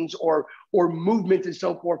manifestations or movements and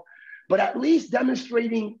so forth, but at least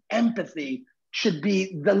demonstrating empathy should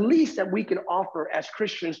be the least that we can offer as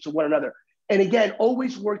Christians to one another. And again,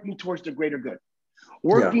 always working towards the greater good.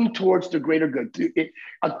 Towards the greater good,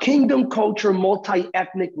 a kingdom culture,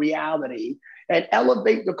 multi-ethnic reality, and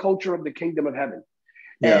elevate the culture of the kingdom of heaven.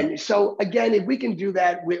 And so again, if we can do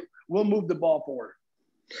that, we'll move the ball forward.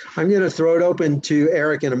 I'm going to throw it open to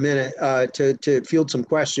Eric in a minute to field some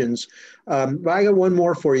questions. But I got one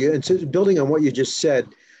more for you. And so building on what you just said,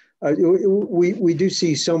 we do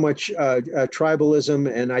see so much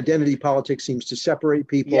tribalism, and identity politics seems to separate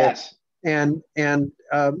people. And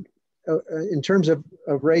in terms of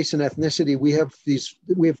race and ethnicity,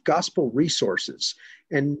 we have gospel resources,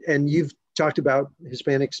 and you've talked about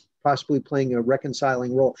Hispanics possibly playing a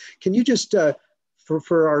reconciling role. Can you just,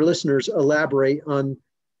 for our listeners, elaborate on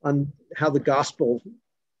how the gospel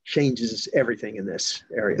changes everything in this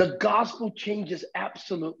area? The gospel changes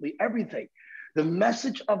absolutely everything. The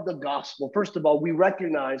message of the gospel, first of all, we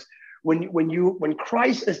recognize when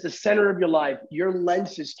Christ is the center of your life, your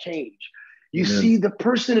lenses change. You Amen. see the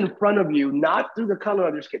person in front of you, not through the color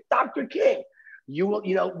of their skin. Dr. King, you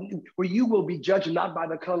will be judged not by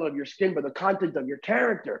the color of your skin, but the content of your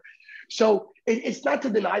character. So it's not to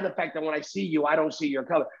deny the fact that when I see you, I don't see your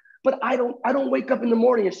color. But I don't wake up in the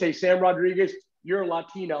morning and say, Sam Rodriguez, you're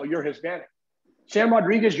Latino, you're Hispanic. Sam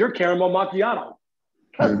Rodriguez, you're caramel macchiato.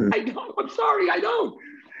 Mm-hmm. I don't. I'm sorry, I don't.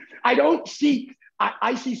 I don't see.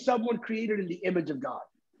 I see someone created in the image of God.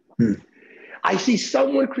 I see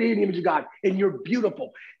someone created in the image of God, and you're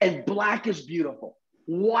beautiful. And Black is beautiful.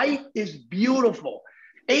 White is beautiful.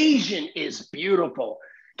 Asian is beautiful.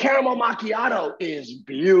 Caramel macchiato is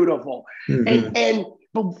beautiful. Mm-hmm.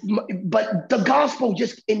 But the gospel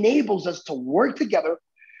just enables us to work together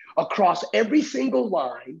across every single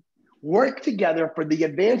line, work together for the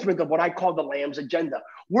advancement of what I call the Lamb's agenda.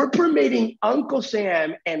 We're permitting Uncle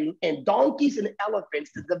Sam and donkeys and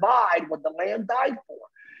elephants to divide what the Lamb died for.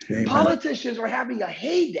 Amen. Politicians are having a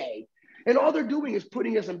heyday, and all they're doing is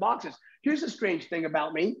putting us in boxes. Here's the strange thing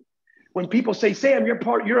about me. When people say, Sam,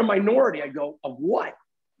 you're a minority, I go, of what?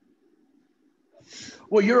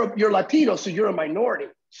 Well, you're Latino, so you're a minority.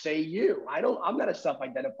 Say you. I'm not a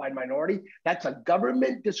self-identified minority. That's a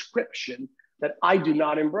government description that I do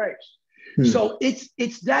not embrace. So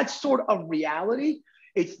it's that sort of reality.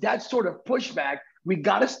 It's that sort of pushback. We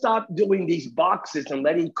got to stop doing these boxes and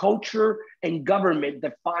letting culture and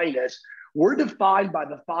define us. We're defined by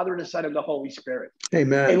the Father, the Son, and the Holy Spirit.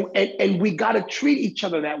 Amen. And we got to treat each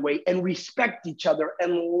other that way and respect each other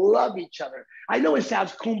and love each other. I know it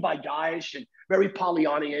sounds kumbaya-ish and very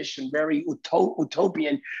Pollyanna-ish and very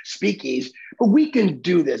utopian speakies, but we can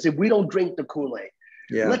do this if we don't drink the Kool-Aid.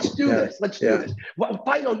 Yeah. Let's do this. Let's do this. Well,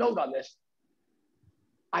 final note on this.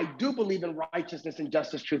 I do believe in righteousness and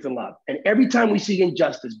justice, truth, and love. And every time we see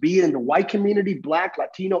injustice, be it in the white community, Black,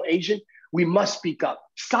 Latino, Asian, we must speak up.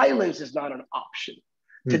 Silence is not an option.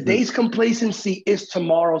 Mm-hmm. Today's complacency is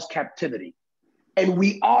tomorrow's captivity. And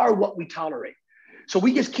we are what we tolerate. So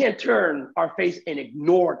we just can't turn our face and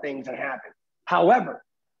ignore things that happen. However,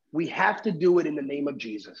 we have to do it in the name of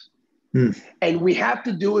Jesus. And we have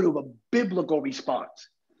to do it with a biblical response.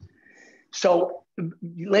 So,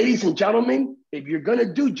 ladies and gentlemen, if you're going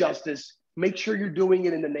to do justice, make sure you're doing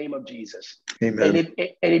it in the name of Jesus. Amen. And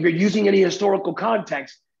if you're using any historical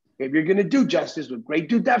context, if you're going to do justice with great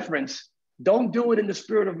due deference, don't do it in the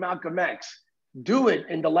spirit of Malcolm X. Do it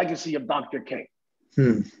in the legacy of Dr. King.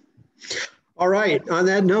 All right. On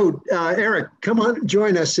that note, Eric, come on,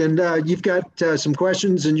 join us. And you've got some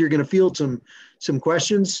questions, and you're going to field some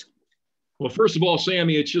questions. Well, first of all,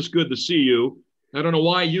 Sammy, it's just good to see you. I don't know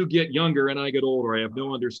why you get younger and I get older. I have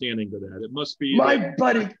no understanding to that. It must be my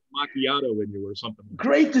buddy macchiato in you or something.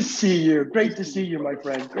 Great to see you. Great to see you, my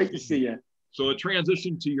friend. Great to see you. So a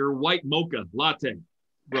transition to your white mocha latte,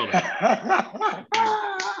 brother.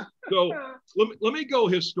 So let me go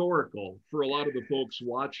historical for a lot of the folks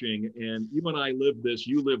watching. And you and I lived this.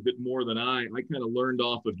 You lived it more than I. I kind of learned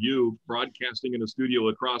off of you broadcasting in a studio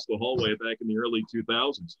across the hallway back in the early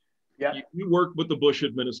 2000s. Yeah. You worked with the Bush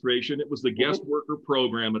administration. It was the guest worker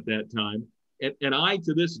program at that time. And I,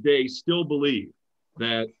 to this day, still believe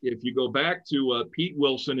that if you go back to Pete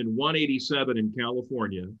Wilson in 187 in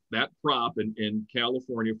California, that prop in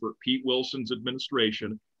California for Pete Wilson's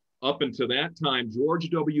administration, up until that time, George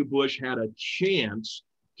W. Bush had a chance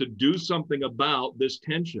to do something about this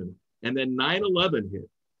tension. And then 9/11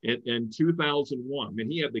 hit in 2001. I mean,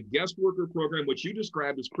 he had the guest worker program, which you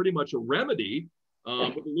described as pretty much a remedy,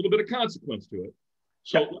 with a little bit of consequence to it.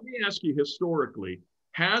 So let me ask you historically,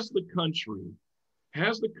 has the country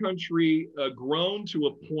grown to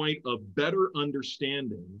a point of better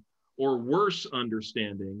understanding or worse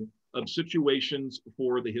understanding of situations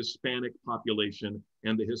for the Hispanic population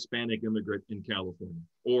and the Hispanic immigrant in California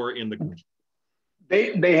or in the country?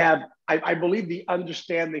 They have, I believe the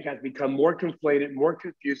understanding has become more conflated, more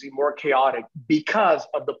confusing, more chaotic because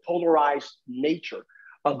of the polarized nature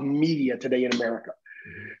of media today in America.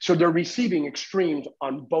 So they're receiving extremes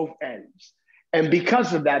on both ends. And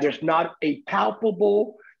because of that, there's not a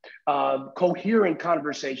palpable, coherent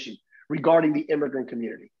conversation regarding the immigrant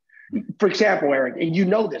community. For example, Eric, and you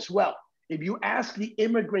know this well, if you ask the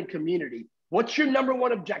immigrant community, what's your number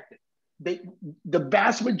one objective? the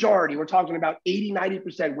vast majority, we're talking about 80,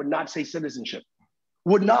 90% would not say citizenship,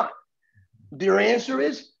 would not. Their answer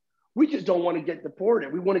is, we just don't want to get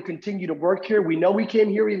deported. We want to continue to work here. We know we came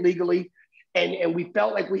here illegally, and we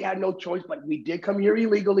felt like we had no choice, but we did come here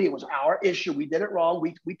illegally. It was our issue. We did it wrong.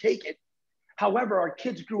 We take it. However, our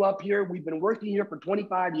kids grew up here. We've been working here for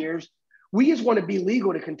 25 years. We just want to be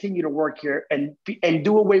legal to continue to work here and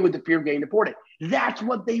do away with the fear of getting deported. That's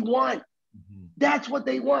what they want. That's what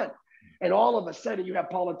they want. And all of a sudden, you have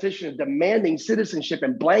politicians demanding citizenship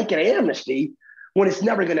and blanket amnesty when it's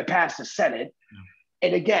never going to pass the Senate.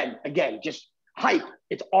 And again, just hype.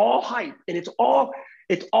 It's all hype, and it's all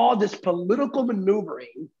this political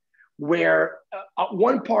maneuvering where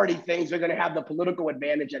one party thinks they're going to have the political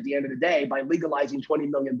advantage at the end of the day by legalizing 20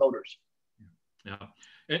 million voters. Yeah,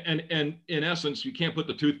 and in essence, you can't put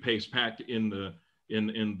the toothpaste pack in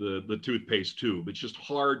the toothpaste tube. It's just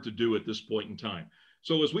hard to do at this point in time.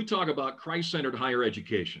 So as we talk about Christ-centered higher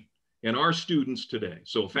education and our students today,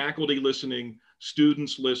 so faculty listening,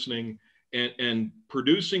 students listening, and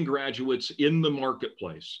producing graduates in the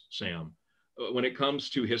marketplace, Sam, when it comes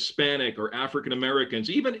to Hispanic or African Americans,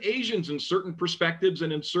 even Asians in certain perspectives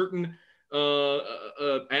and in certain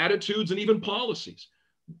attitudes and even policies,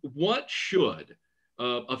 what should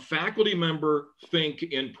a faculty member think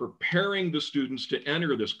in preparing the students to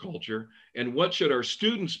enter this culture, and what should our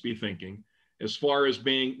students be thinking as far as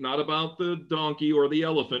being not about the donkey or the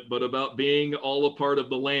elephant, but about being all a part of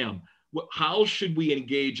the lamb? How should we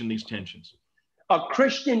engage in these tensions? A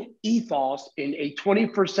Christian ethos in a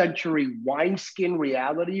 21st century wineskin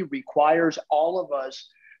reality requires all of us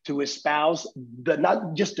to espouse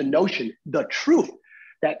not just the notion, the truth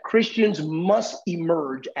that Christians must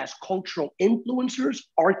emerge as cultural influencers,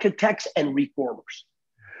 architects, and reformers.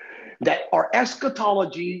 That our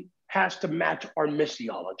eschatology has to match our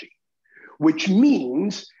missiology, which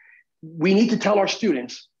means we need to tell our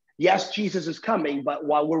students, yes, Jesus is coming, but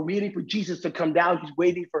while we're waiting for Jesus to come down, he's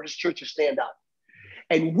waiting for his church to stand up.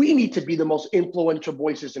 And we need to be the most influential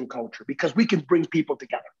voices in culture because we can bring people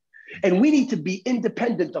together. And we need to be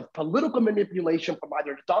independent of political manipulation from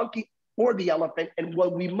either the donkey or the elephant. And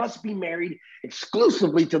we must be married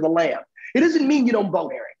exclusively to the Lamb. It doesn't mean you don't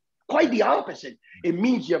vote, Eric. Quite the opposite. It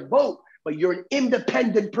means you vote, but you're an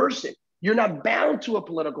independent person. You're not bound to a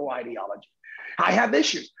political ideology. I have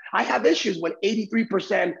issues. I have issues when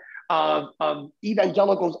 83% of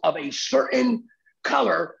evangelicals of a certain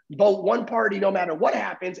color vote one party no matter what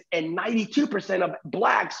happens, and 92% of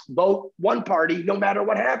blacks vote one party no matter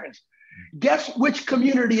what happens. Guess which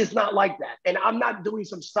community is not like that? And I'm not doing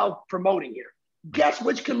some self-promoting here. Guess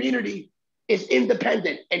which community is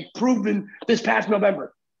independent and proven this past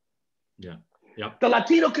November? Yeah. The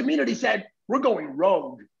Latino community said, we're going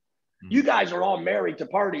rogue. You guys are all married to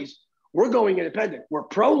parties. We're going independent. We're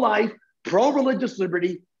pro-life, pro-religious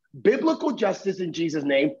liberty, biblical justice in Jesus'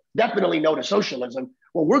 name, definitely no to socialism.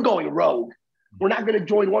 Well, we're going rogue. We're not going to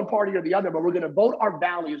join one party or the other, but we're going to vote our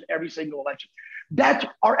values every single election. That's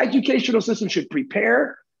our educational system should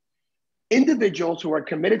prepare individuals who are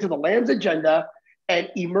committed to the Lamb's agenda and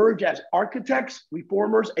emerge as architects,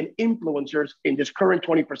 reformers, and influencers in this current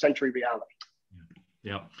 21st century reality.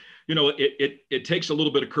 Yeah. You know, it takes a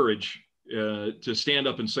little bit of courage to stand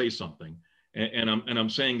up and say something. And I'm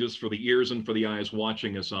saying this for the ears and for the eyes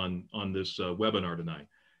watching us on this webinar tonight.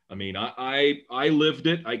 I mean, I lived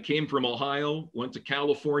it. I came from Ohio, went to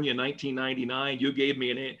California in 1999. You gave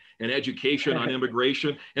me an education on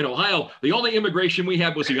immigration. In Ohio, the only immigration we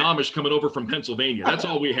had was the Amish coming over from Pennsylvania. That's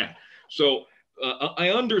all we had. So I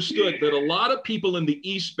understood that a lot of people in the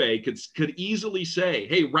East Bay could easily say,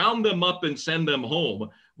 hey, round them up and send them home,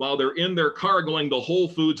 while they're in their car going to Whole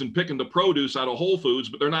Foods and picking the produce out of Whole Foods,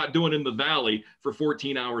 but they're not doing it in the Valley for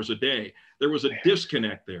 14 hours a day. There was a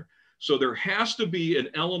disconnect there. So there has to be an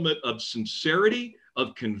element of sincerity,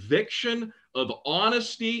 of conviction, of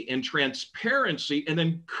honesty and transparency, and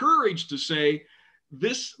then courage to say,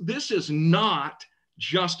 this is not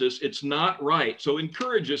justice. It's not right. So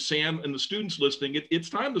encourage us, Sam, and the students listening. It's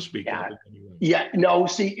time to speak. Yeah. No,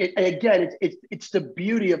 see, again, it's the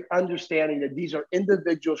beauty of understanding that these are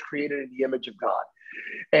individuals created in the image of God.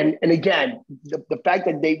 And again, the fact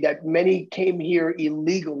that many came here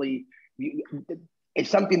illegally is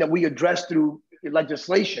something that we address through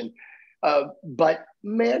legislation. But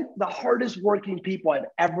man, the hardest working people I've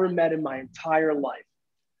ever met in my entire life,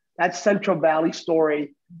 that Central Valley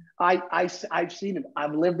story, I've seen it,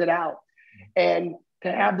 I've lived it out. And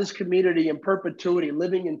to have this community in perpetuity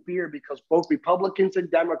living in fear because both Republicans and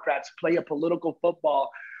Democrats play a political football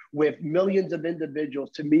with millions of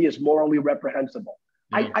individuals, to me, is morally reprehensible.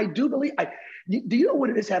 Yeah. I do believe, do you know what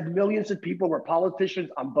it is to have millions of people where politicians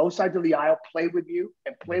on both sides of the aisle play with you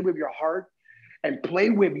and play with your heart and play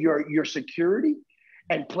with your security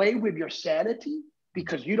and play with your sanity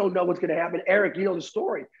because you don't know what's going to happen. Eric, you know the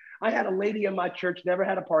story. I had a lady in my church, never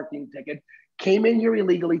had a parking ticket, came in here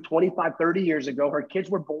illegally 25, 30 years ago. Her kids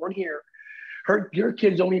were born here. Your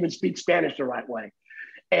kids don't even speak Spanish the right way.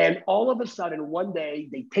 And all of a sudden, one day,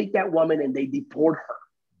 they take that woman and they deport her.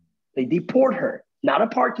 They deport her, not a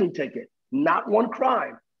parking ticket, not one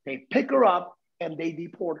crime. They pick her up and they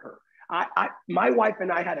deport her. My wife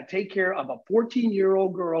and I had to take care of a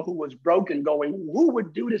 14-year-old girl who was broken going, who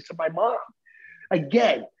would do this to my mom?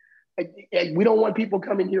 Again, we don't want people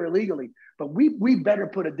coming here illegally, but we better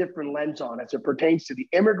put a different lens on as it pertains to the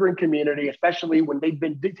immigrant community, especially when they've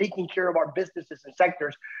been taking care of our businesses and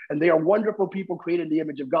sectors, and they are wonderful people created in the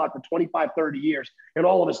image of God for 25, 30 years. And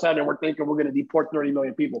all of a sudden we're thinking we're going to deport 30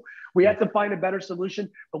 million people. We have to find a better solution,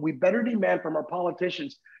 but we better demand from our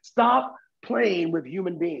politicians, stop playing with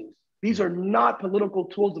human beings. These are not political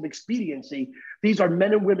tools of expediency. These are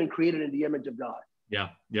men and women created in the image of God. Yeah,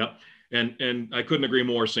 yeah. And I couldn't agree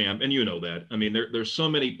more, Sam. And you know that. I mean, there's so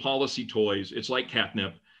many policy toys. It's like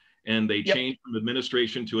catnip, and they change from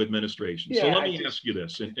administration to administration. Yeah, so let me ask you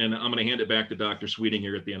this, and I'm going to hand it back to Dr. Sweeting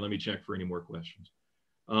here at the end. Let me check for any more questions.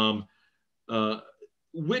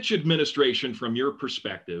 Which administration, from your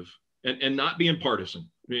perspective, and not being partisan,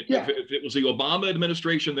 I mean, if it was the Obama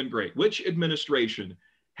administration, then great. Which administration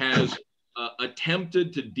has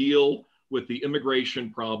attempted to deal with the immigration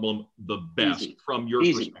problem the best from your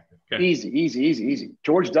perspective? Okay. Easy.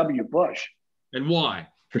 George W. Bush. And why?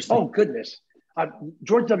 Oh, goodness.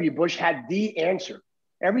 George W. Bush had the answer.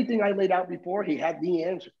 Everything I laid out before, he had the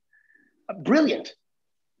answer. Brilliant.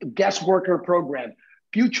 Guest worker program,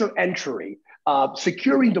 future entry,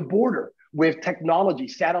 securing the border with technology,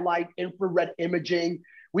 satellite, infrared imaging.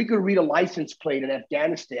 We could read a license plate in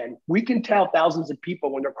Afghanistan. We can tell thousands of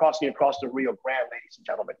people when they're crossing across the Rio Grande, ladies and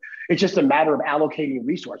gentlemen. It's just a matter of allocating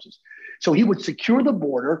resources. So he would secure the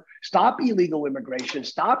border, stop illegal immigration,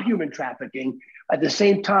 stop human trafficking, at the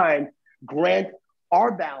same time, grant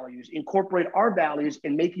our values, incorporate our values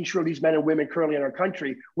in making sure these men and women currently in our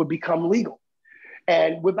country would become legal.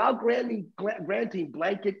 And without granting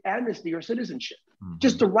blanket amnesty or citizenship,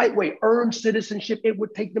 just the right way, earn citizenship. It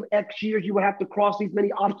would take them X years. You would have to cross these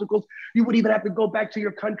many obstacles. You would even have to go back to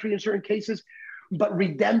your country in certain cases, but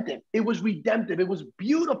redemptive. It was redemptive. It was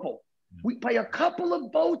beautiful. We, by a couple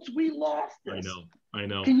of votes, we lost this. I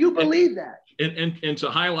know. Can you believe that? And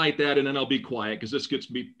to highlight that, and then I'll be quiet because this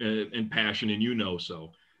gets me in passion, and you know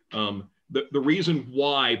so. The reason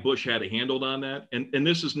why Bush had a handle on that, and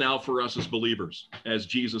this is now for us as believers, as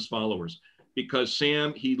Jesus followers, because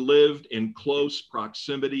Sam, he lived in close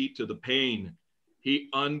proximity to the pain. He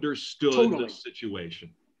understood the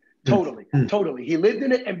situation. Totally. He lived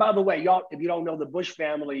in it. And by the way, y'all, if you don't know, the Bush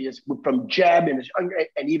family is from Jeb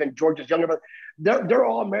and even George's younger brother. They're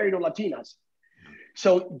all married to Latinas.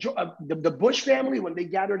 So the Bush family, when they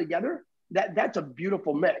gather together, that's a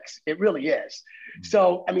beautiful mix. It really is.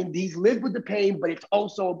 So, I mean, he's lived with the pain, but it's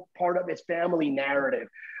also part of his family narrative.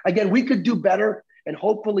 Again, we could do better, and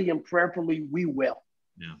hopefully and prayerfully we will.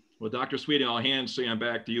 Yeah. Well, Dr. Sweeting, I'll hand Sam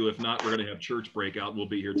back to you. If not, we're going to have church breakout. We'll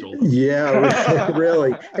be here till. Yeah,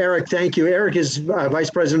 really. Eric, thank you. Eric is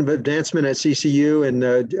Vice President of Advancement at CCU and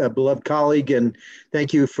a beloved colleague. And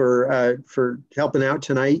thank you for helping out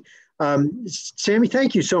tonight. Sammy,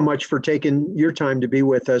 thank you so much for taking your time to be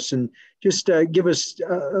with us and just give us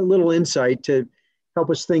a little insight to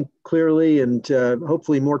help us think clearly and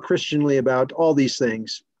hopefully more Christianly about all these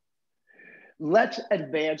things. Let's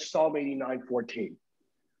advance Psalm 89:14.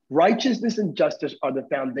 Righteousness and justice are the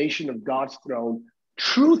foundation of God's throne.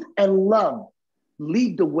 Truth and love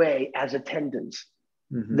lead the way as attendants.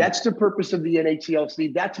 That's the purpose of the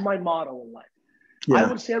NHCLC. That's my motto in life. I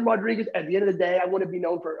want Sam Rodriguez, at the end of the day, I want to be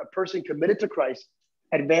known for a person committed to Christ,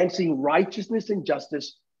 advancing righteousness and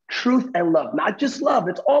justice, truth and love. Not just love.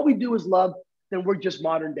 If all we do is love, then we're just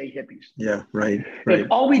modern day hippies. Yeah, right. If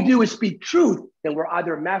all we do is speak truth, then we're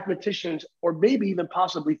either mathematicians or maybe even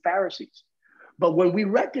possibly Pharisees. But when we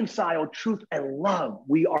reconcile truth and love,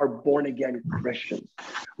 we are born again Christians.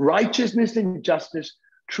 Righteousness and justice,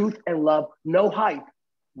 truth and love, no hype.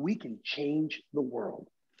 We can change the world.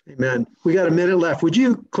 Amen. We got a minute left. Would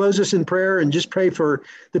you close us in prayer and just pray for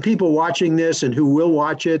the people watching this and who will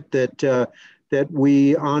watch it, that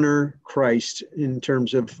we honor Christ in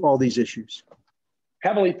terms of all these issues?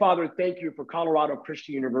 Heavenly Father, thank you for Colorado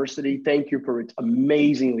Christian University. Thank you for its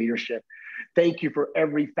amazing leadership. Thank you for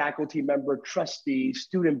every faculty member, trustee,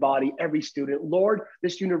 student body, every student. Lord,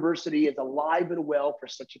 this university is alive and well for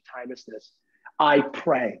such a time as this. I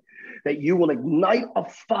pray that you will ignite a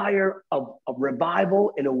fire of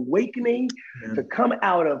revival and awakening to come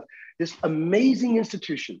out of this amazing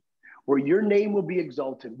institution where your name will be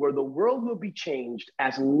exalted, where the world will be changed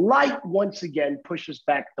as light once again pushes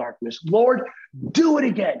back darkness. Lord, do it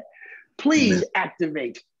again. Please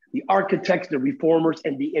activate the architects, the reformers,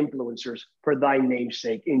 and the influencers for thy name's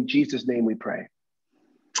sake. In Jesus' name we pray.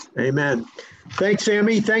 Amen. Thanks,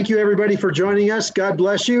 Sammy. Thank you, everybody, for joining us. God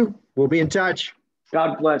bless you. We'll be in touch.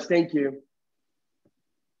 God bless. Thank you.